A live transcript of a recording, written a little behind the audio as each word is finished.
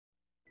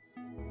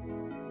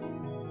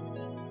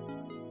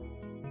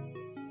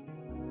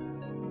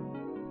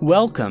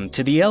Welcome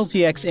to the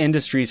LZX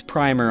Industries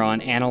primer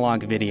on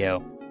analog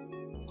video.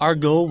 Our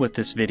goal with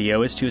this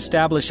video is to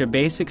establish a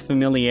basic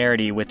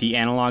familiarity with the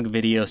analog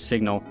video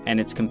signal and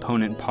its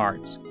component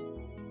parts.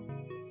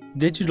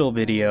 Digital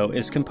video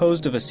is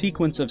composed of a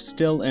sequence of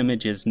still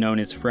images known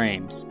as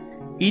frames.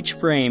 Each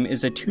frame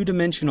is a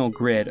two-dimensional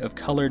grid of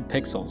colored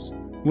pixels.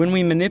 When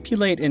we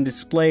manipulate and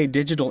display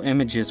digital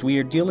images, we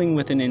are dealing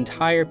with an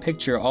entire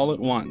picture all at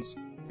once.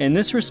 In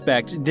this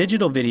respect,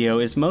 digital video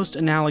is most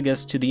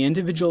analogous to the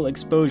individual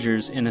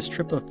exposures in a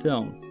strip of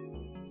film.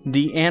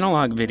 The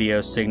analog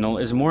video signal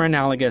is more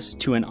analogous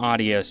to an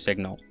audio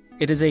signal.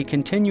 It is a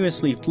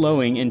continuously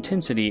flowing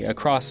intensity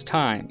across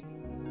time.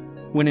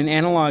 When an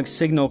analog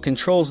signal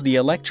controls the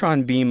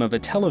electron beam of a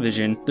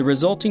television, the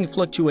resulting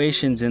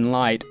fluctuations in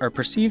light are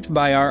perceived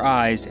by our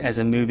eyes as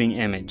a moving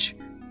image.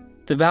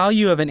 The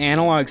value of an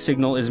analog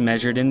signal is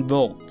measured in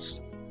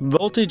volts.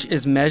 Voltage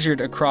is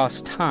measured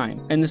across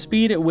time, and the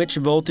speed at which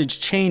voltage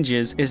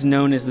changes is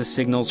known as the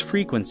signal's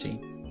frequency.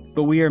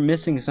 But we are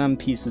missing some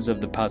pieces of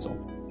the puzzle.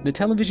 The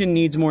television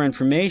needs more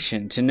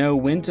information to know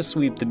when to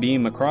sweep the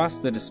beam across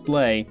the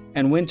display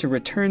and when to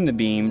return the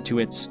beam to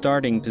its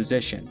starting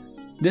position.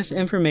 This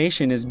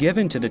information is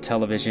given to the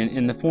television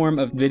in the form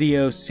of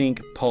video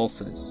sync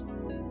pulses.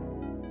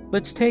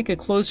 Let's take a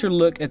closer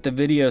look at the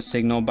video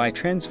signal by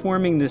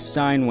transforming this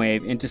sine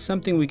wave into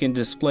something we can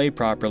display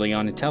properly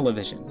on a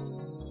television.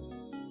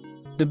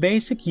 The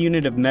basic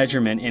unit of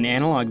measurement in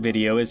analog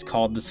video is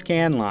called the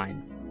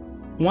scanline.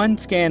 One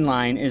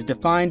scanline is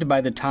defined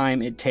by the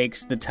time it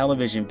takes the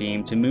television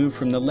beam to move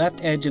from the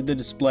left edge of the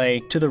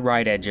display to the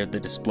right edge of the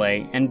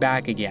display and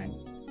back again.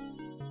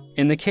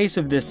 In the case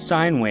of this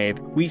sine wave,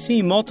 we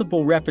see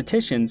multiple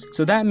repetitions,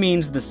 so that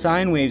means the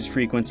sine wave's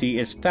frequency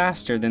is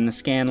faster than the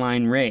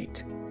scanline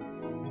rate.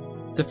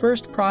 The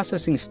first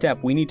processing step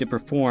we need to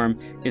perform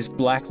is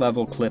black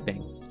level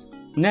clipping.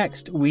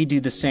 Next, we do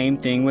the same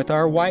thing with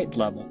our white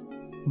level.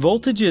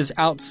 Voltages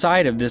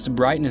outside of this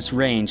brightness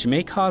range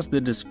may cause the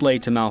display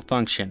to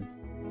malfunction.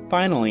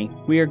 Finally,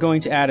 we are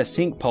going to add a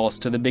sync pulse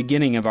to the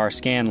beginning of our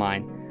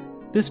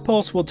scanline. This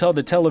pulse will tell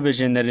the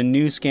television that a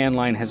new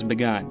scanline has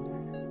begun.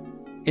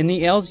 In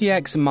the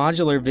LZX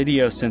modular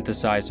video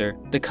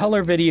synthesizer, the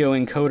color video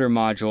encoder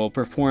module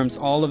performs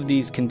all of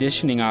these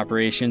conditioning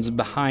operations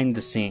behind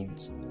the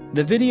scenes.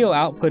 The video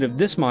output of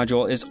this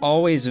module is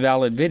always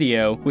valid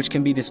video, which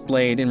can be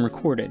displayed and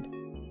recorded.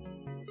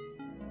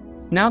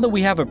 Now that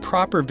we have a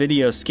proper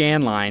video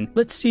scanline,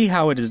 let's see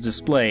how it is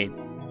displayed.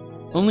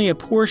 Only a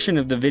portion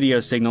of the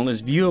video signal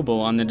is viewable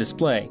on the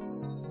display.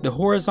 The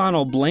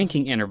horizontal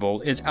blanking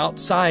interval is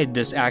outside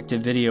this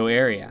active video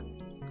area.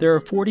 There are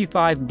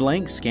 45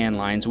 blank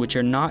scanlines which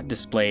are not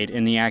displayed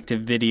in the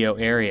active video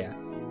area.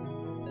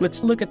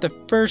 Let's look at the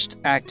first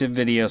active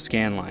video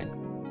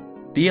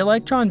scanline. The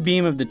electron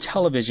beam of the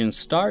television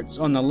starts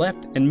on the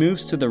left and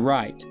moves to the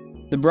right.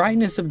 The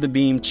brightness of the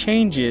beam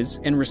changes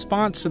in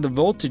response to the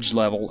voltage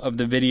level of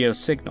the video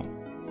signal.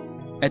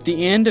 At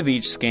the end of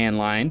each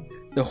scanline,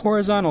 the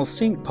horizontal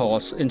sync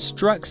pulse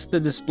instructs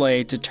the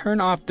display to turn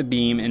off the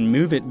beam and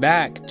move it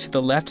back to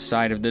the left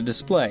side of the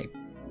display.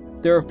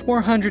 There are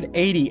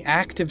 480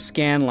 active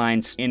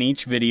scanlines in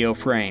each video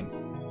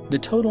frame. The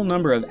total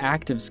number of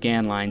active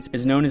scanlines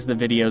is known as the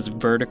video's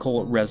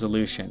vertical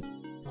resolution.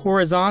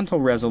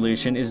 Horizontal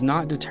resolution is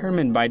not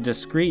determined by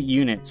discrete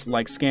units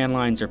like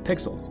scanlines or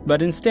pixels,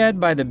 but instead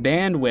by the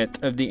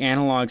bandwidth of the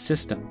analog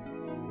system.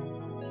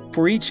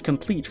 For each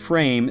complete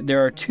frame,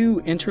 there are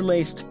two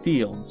interlaced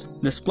fields,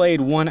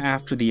 displayed one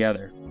after the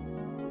other.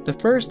 The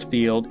first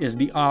field is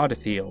the odd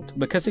field,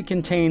 because it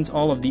contains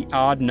all of the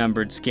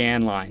odd-numbered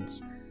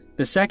scanlines.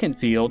 The second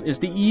field is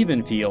the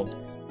even field.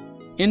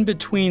 In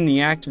between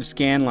the active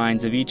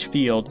scanlines of each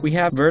field, we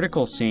have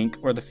vertical sync,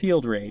 or the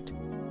field rate.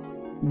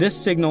 This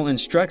signal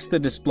instructs the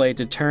display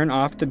to turn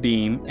off the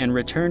beam and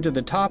return to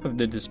the top of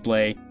the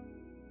display.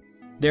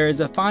 There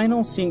is a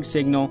final sync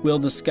signal we'll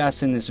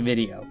discuss in this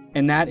video,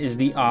 and that is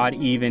the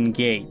odd-even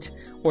gate,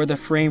 or the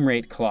frame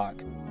rate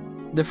clock.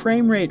 The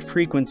frame rate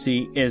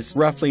frequency is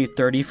roughly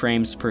 30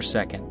 frames per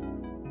second.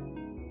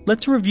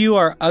 Let's review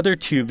our other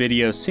two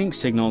video sync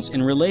signals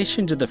in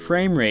relation to the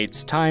frame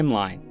rate's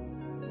timeline.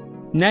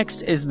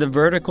 Next is the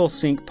vertical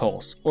sync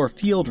pulse, or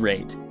field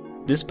rate.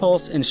 This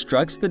pulse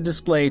instructs the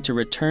display to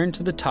return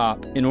to the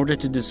top in order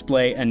to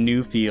display a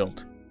new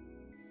field.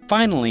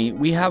 Finally,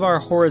 we have our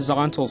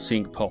horizontal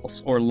sync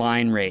pulse, or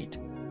line rate.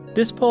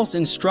 This pulse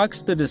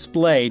instructs the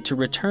display to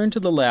return to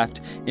the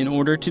left in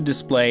order to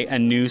display a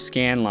new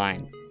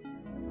scanline.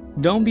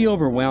 Don't be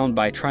overwhelmed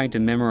by trying to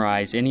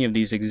memorize any of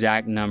these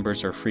exact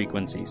numbers or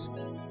frequencies.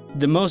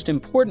 The most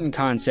important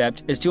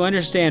concept is to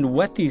understand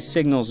what these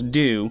signals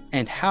do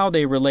and how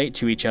they relate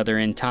to each other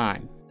in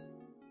time.